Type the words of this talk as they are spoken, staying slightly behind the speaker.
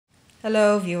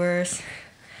Hello, viewers.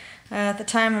 At the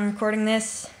time I'm recording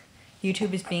this,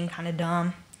 YouTube is being kind of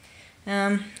dumb.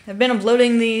 I've been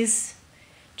uploading these,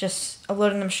 just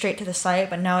uploading them straight to the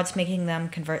site, but now it's making me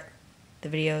convert the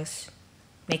videos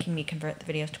to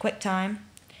QuickTime.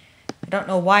 I don't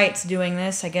know why it's doing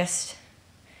this. I guess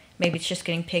maybe it's just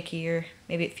getting picky, or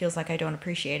maybe it feels like I don't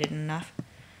appreciate it enough.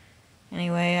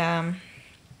 Anyway,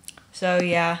 so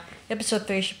yeah, episode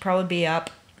 3 should probably be up.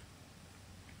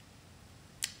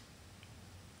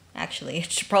 Actually,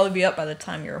 it should probably be up by the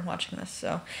time you're watching this,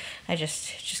 so it's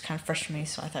just kind of fresh for me,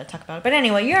 so I thought I'd talk about it. But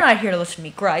anyway, you're not here to listen to me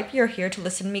gripe, you're here to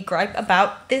listen to me gripe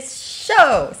about this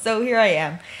show! So here I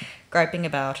am, griping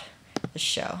about the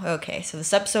show. Okay, so this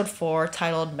is episode 4,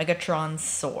 titled Megatron's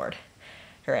Sword.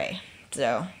 Hooray.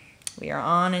 So, we are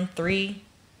on in 3,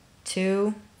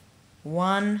 2,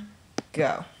 1,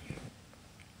 go.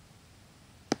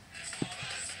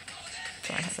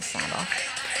 So I have the sound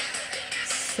off.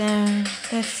 So,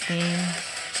 this game.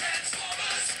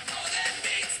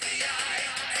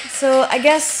 So, I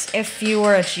guess if you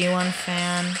were a G1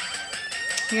 fan,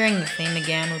 hearing the theme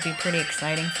again would be pretty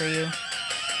exciting for you.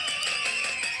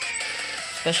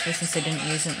 Especially since they didn't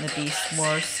use it in the Beast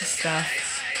Wars stuff.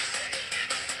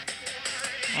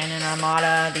 And in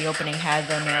Armada, the opening had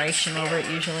the narration over it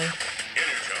usually.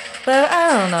 But,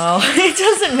 I don't know, it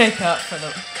doesn't make up for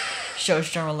the show's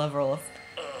general level of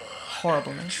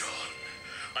horribleness.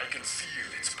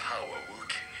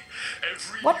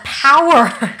 What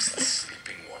power? Makes the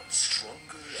sleeping one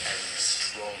stronger and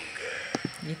stronger.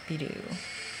 Yippee-doo.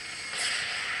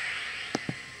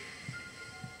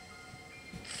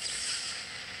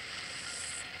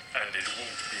 And it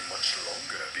won't be much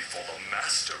longer before the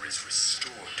master is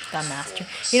restored to The his master. former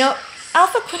You know, self.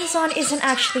 Alpha Quintesson isn't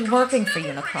actually working for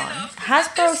Unicron.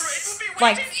 Hasbro,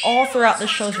 like, all throughout the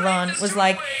show's run, was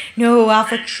like, no,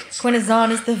 Alpha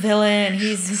Quintesson is the villain.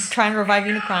 He's trying to revive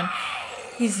Unicron.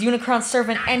 He's Unicron's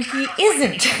servant, and he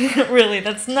isn't, really.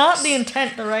 That's not the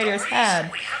intent the writers had.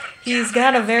 He's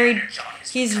reviving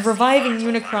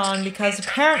Unicron because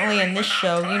apparently in this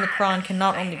show, Unicron can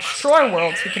not only destroy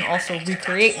worlds, he can also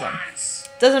recreate them.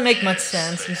 Doesn't make much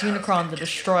sense. He's Unicron the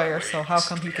Destroyer, so how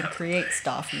come he can create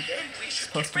stuff? He's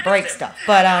supposed to break stuff.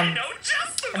 But,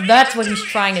 that's what he's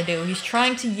trying to do. He's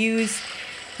trying to use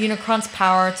Unicron's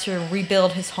power to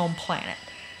rebuild his home planet.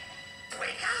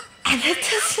 And it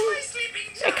doesn't...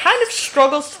 It kind of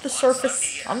struggles to the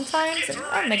surface sometimes, and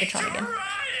Megatron again.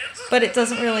 But it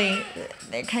doesn't really...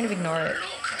 They kind of ignore it.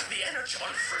 The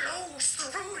Energon flows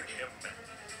through him.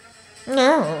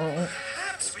 No.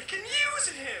 Perhaps we can use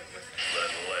him.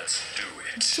 Then let's do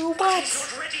it. Do what?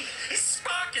 He's not ready. His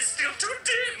spark is still too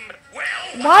dim.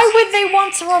 Well, Why would they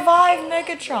want to revive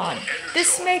Megatron?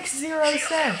 This makes zero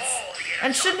sense.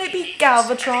 And shouldn't it be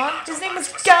Galvatron? His name was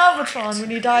Galvatron when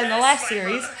he died in the last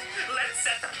series. let's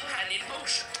set the plan in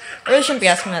motion. I really shouldn't be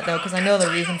asking that though, because I know the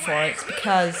reason for it. It's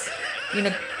because, you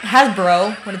know,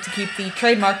 Hasbro wanted to keep the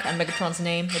trademark on Megatron's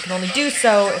name. They could only do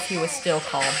so if he was still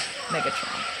called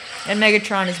Megatron. And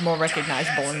Megatron is more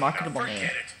recognizable and marketable name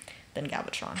than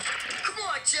Galvatron. Come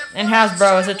on, Jeff. And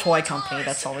Hasbro is a toy company,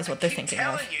 that's always what they're thinking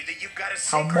of. Telling you that you've got to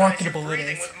How synchronize marketable your it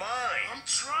breathing is. with mine. I'm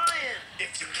trying.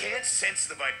 If you can't sense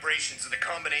the vibrations of the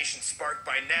combination spark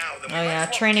by now, then we Oh might yeah, as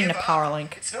well training give to up. power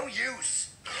link. It's no use.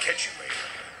 Catch you later.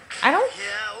 I don't...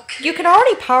 Yeah, okay. You can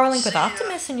already power link with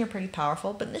Optimus and you're pretty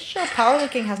powerful, but in this show, power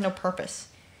linking has no purpose.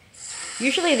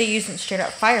 Usually they use it in straight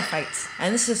up firefights,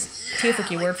 and this is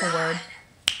Teofiki word for word.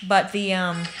 But the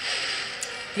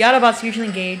Autobots usually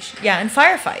engage, yeah, in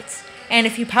firefights. And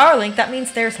if you power link, that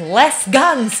means there's less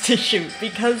guns to shoot,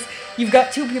 because you've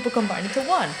got two people combined into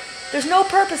one. There's no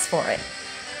purpose for it.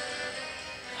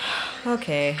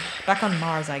 Okay, back on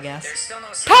Mars, I guess. There's still no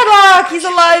Padlock! He's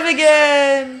alive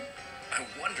again! I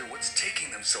wonder what's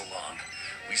taking them so long.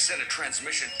 We sent a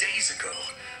transmission days ago,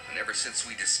 and ever since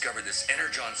we discovered this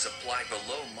Energon supply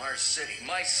below Mars City,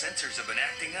 my sensors have been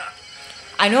acting up.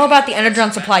 I know about the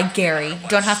Energon supply, Gary. You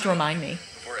don't have to remind me.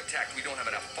 If we're attacked, we don't have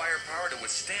enough firepower to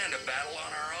withstand a battle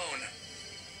on our own.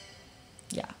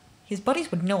 Yeah, his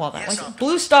buddies would know all that. Yes, Like, Optimus, blue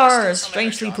there's stars, still some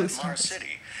strangely Energon blue in Mars stars.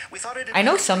 City. We thought it'd I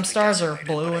know be some completely stars are decimated,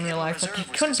 blue but a in real hidden life, but reserve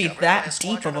they was couldn't be discovered by a that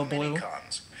deep of squadron a blue.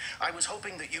 minicons. I was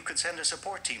hoping that you could send a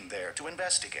support team there to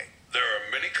investigate. There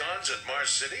are minicons at Mars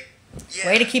City?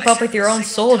 Way to keep up with your own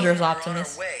soldiers,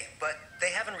 Optimus. But they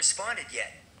haven't responded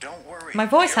yet. Don't worry. My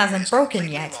voice The area hasn't is broken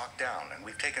completely yet. Locked down, and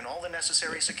we've taken all the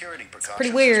necessary security precautions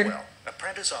pretty weird. as well.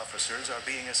 Apprentice officers are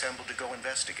being assembled to go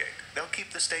investigate. They'll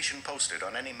keep the station posted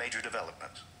on any major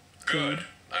developments. Good.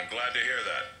 I'm glad to hear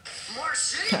that. Mars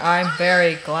City? I'm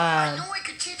very I glad. know I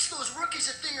could teach those rookies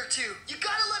a thing or two. You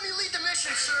gotta let me lead the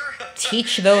mission, sir.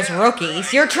 Teach those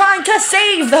rookies. You're trying to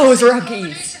save those rookies.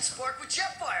 Combination spark with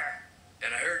Jetfire.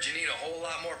 And I heard you need a whole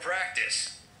lot more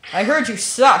practice. I heard you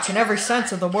suck in every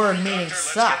sense of the word, meaning Doctor,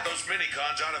 let's suck. get those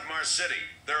mini-cons out of Mars City.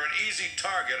 They're an easy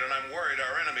target, and I'm worried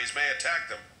our enemies may attack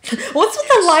them. What's with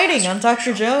the lighting on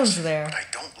Dr. Jones there? But I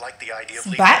don't like the idea of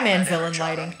It's Batman that villain Energon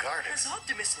lighting. unguarded. Has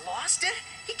Optimus lost it?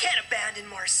 He can't abandon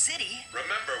Mars City.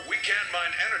 Remember, we can't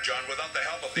mine Energon without the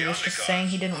help of He the was just Omnicons. saying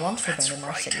he didn't want to That's abandon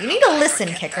Mars right. City. You need to listen,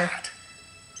 Forget Kicker. that.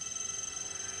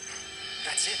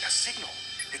 That's it, a signal.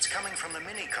 It's coming from the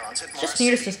mini-cons at Mars Just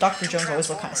noticed City. this Dr. Two Jones always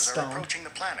look kinda Transformers are stoned. approaching the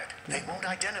planet. They won't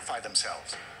identify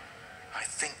themselves. I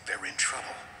think they're in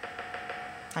trouble.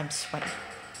 I'm sweating.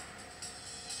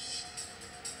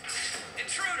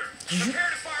 Intruder, prepare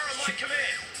to fire on my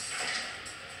command.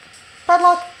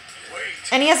 Padlock.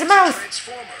 Wait. And he has a mouth.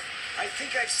 Transformer. I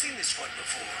think I've seen this one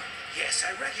before. Yes,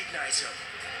 I recognize him.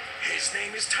 His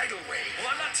name is Tidal Wave.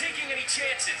 Well, I'm not taking any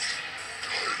chances.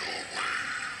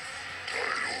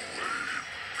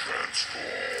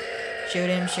 Shoot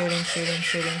him, shoot him, shoot him,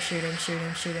 shoot him, shoot him, shoot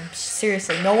him, shoot him.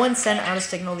 Seriously, no one sent out a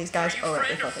signal these guys. Oh, right,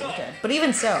 they thought they were dead. But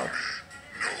even so,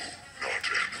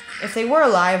 if they were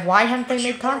alive, why hadn't they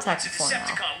made contact A before now?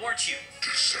 Decepticon, weren't you?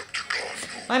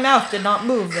 My mouth did not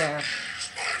move there.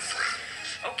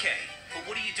 Okay, but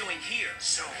what are you doing here?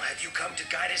 So, have you come to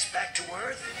guide us back to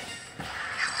Earth?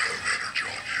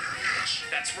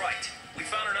 That's right. We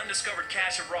found an undiscovered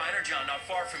cache of raw energon not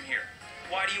far from here.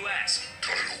 Why do you ask?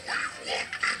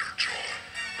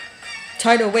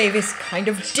 Tidal wave is kind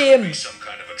of This dim. could be some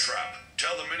kind of a trap.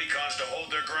 Tell the minicons to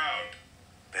hold their ground.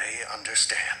 They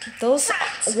understand. Those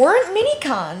weren't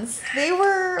minicons. They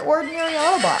were ordinary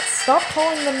Autobots. Stop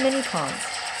calling them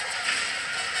minicons.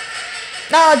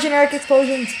 Ah, generic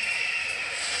explosions.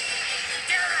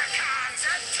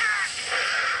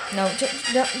 No,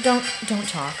 don't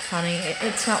talk, honey.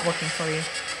 It's not working for you.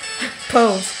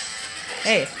 Pose.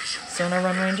 Hey, sonar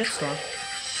run range is strong.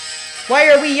 Why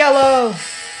are we yellow?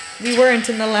 We weren't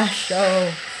in the last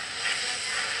show.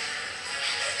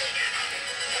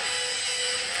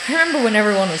 I remember when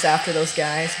everyone was after those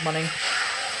guys, wanting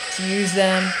to use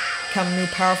them, become a new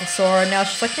powerful sword. Now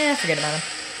it's just like, forget about them.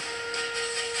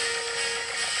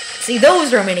 See,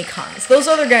 those are mini-cons. Those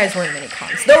other guys weren't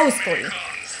mini-cons. Those three. Don't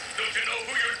you know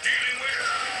who you're dealing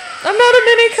with? I'm not a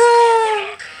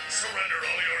mini-con! Surrender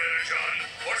all your energon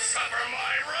or suffer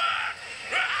my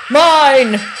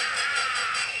wrath. Mine!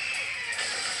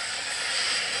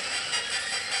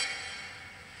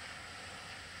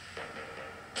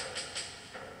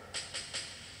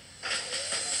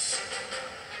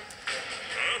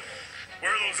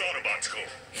 Where are those Autobots go?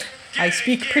 I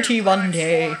speak pretty one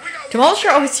day.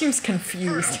 Demolisher always seems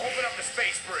confused. Open up the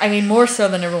space bridge. I mean, more so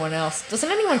than everyone else. Doesn't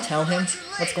anyone tell him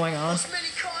what's going on? Those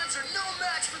mini-cons are no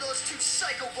match for those two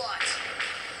psychobots.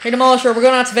 Hey, Demolisher, we're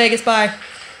going out to Vegas. Bye.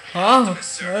 Oh.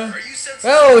 Sir, are you sensing?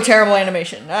 Oh, terrible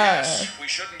animation. Yes, we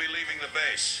shouldn't be leaving the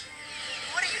base.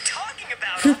 What are you talking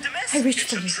about, Optimus? I reached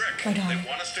It's a for you. trick. Right They on.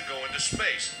 want us to go into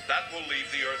space. That will leave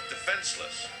the Earth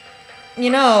defenseless. You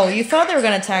know, you thought they were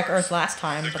going to attack Earth last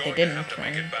time, They're but they going to didn't. have to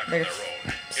make And it back on there's their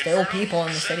own. still Inferno, people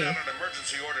in the send city. out an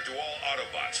emergency order to all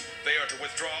Autobots. They are to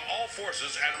withdraw all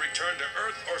forces and return to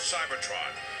Earth or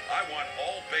Cybertron. I want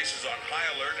all bases on high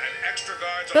alert and extra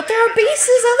guards. But there are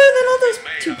bases other than all those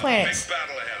two planets.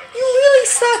 You really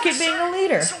suck at being a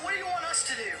leader. So what do you want us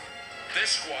to do?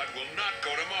 This squad will not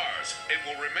go to Mars. It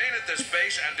will remain at this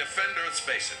base and defend Earth's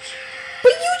bases.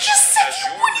 But you just said As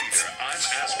you your wouldn't. leader, I'm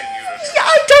asking you to Yeah,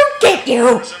 I don't get you.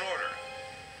 There's an order.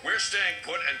 We're staying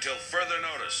put until further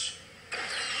notice.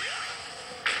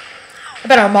 I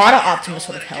bet Armada Optimus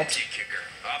would have helped. Kicker.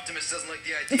 Optimus doesn't like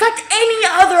the idea. In fact, any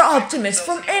other Optimus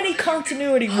from any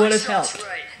continuity would have helped.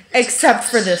 Except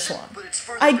for this one. But it's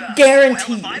further I back.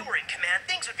 guarantee Well, if I you. were in command,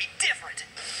 things would be different.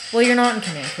 Well, you're not in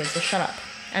command, kid, so shut up.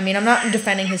 I mean, I'm not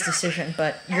defending his decision,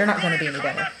 but you're not going to be any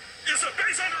better. Is the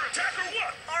base under attack or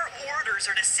what? Our orders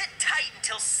are to sit tight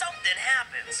until something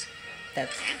happens.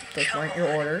 Those weren't your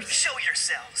orders. Show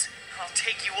yourselves. I'll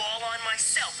take you all on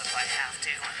myself if I have to.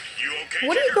 You okay?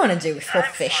 What are you Kicker? going to do? Throw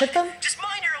fish at them? Just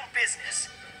mind your own business.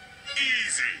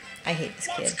 Easy. I hate this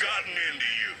What's kid. gotten into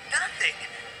you? Nothing.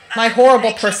 My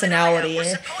horrible personality. We're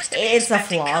supposed to be It's a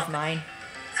expecting flaw of company. mine.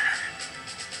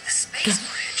 The space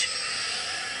bridge.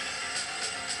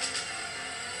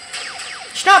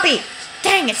 Schnappy!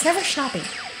 Dang, it's never Schnappy.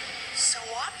 So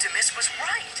Optimus was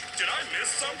right. Did I miss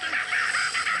something?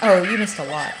 Oh, you missed a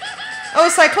lot. Oh,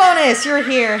 Cyclonus, you're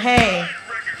here. Hey. I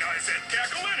recognize that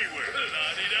cackle anywhere.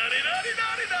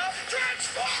 La-di-da-di-da-di-da-di-da.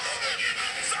 Transform!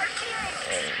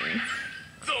 Cyclone!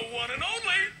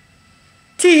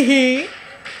 Teehee.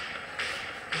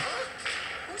 Huh?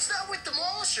 Who's that with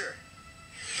Demolisher?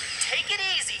 Take it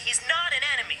easy. He's not an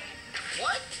enemy.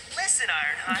 What? Listen,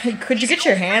 Ironhide. Could you get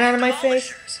your hand out of my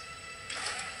face?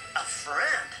 A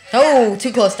friend? Oh,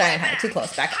 too close, Ironhide. Too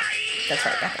close. Back up. That's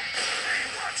right, back up.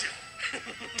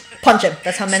 Punch him.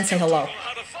 That's how men say hello.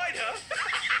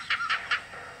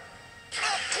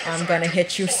 I'm gonna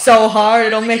hit you so hard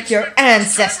it'll make your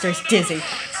ancestors dizzy. I'm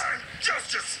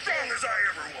just as strong as I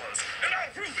ever was, and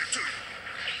I'll prove it to you.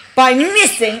 By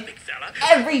missing Big fella,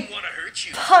 every wanna hurt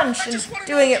you. punch and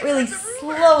doing it really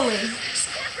slowly.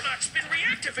 Scorponok's been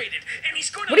reactivated, and he's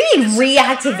gonna... What do you mean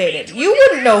reactivated? You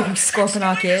wouldn't know who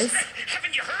Scorponok is.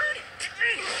 Haven't you heard?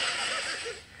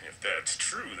 If that's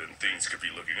true, then things could be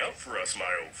looking up for us, my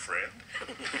old friend.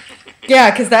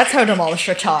 Yeah, because that's how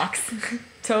Demolisher talks.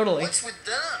 Totally. What's with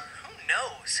them? Who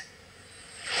knows?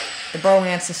 The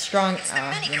bromance is strong. It's the You know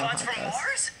how minicons it from goes.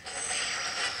 Mars?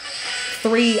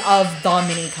 3 of the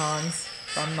minicons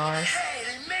from Mars. Hey,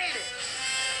 they made it!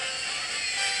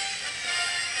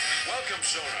 Welcome,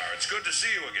 Sonar. It's good to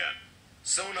see you again.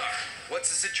 Sonar, what's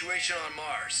the situation on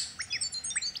Mars?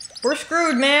 We're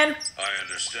screwed, man. I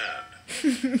understand.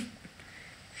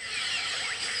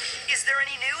 Is there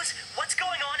any news? What's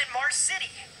going on in Mars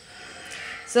City?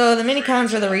 So the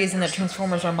minicons are the reason that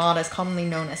Transformers Armada is commonly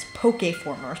known as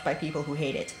Pokeformers by people who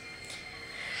hate it.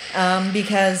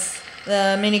 Because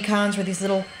the minicons were these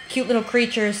little, cute little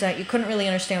creatures that you couldn't really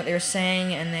understand what they were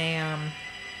saying, and they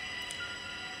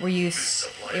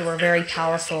they were very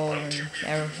powerful, and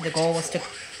the goal was to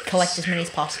collect as many as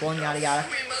possible, and yada yada.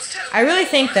 I really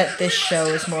think that this show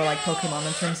is more like Pokemon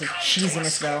in terms of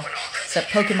cheesiness, though. Except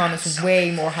Pokemon is way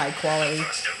more high quality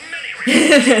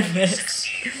than this.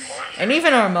 And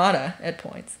even Armada at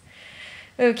points.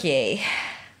 Okay,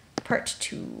 part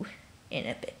 2 in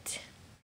a bit.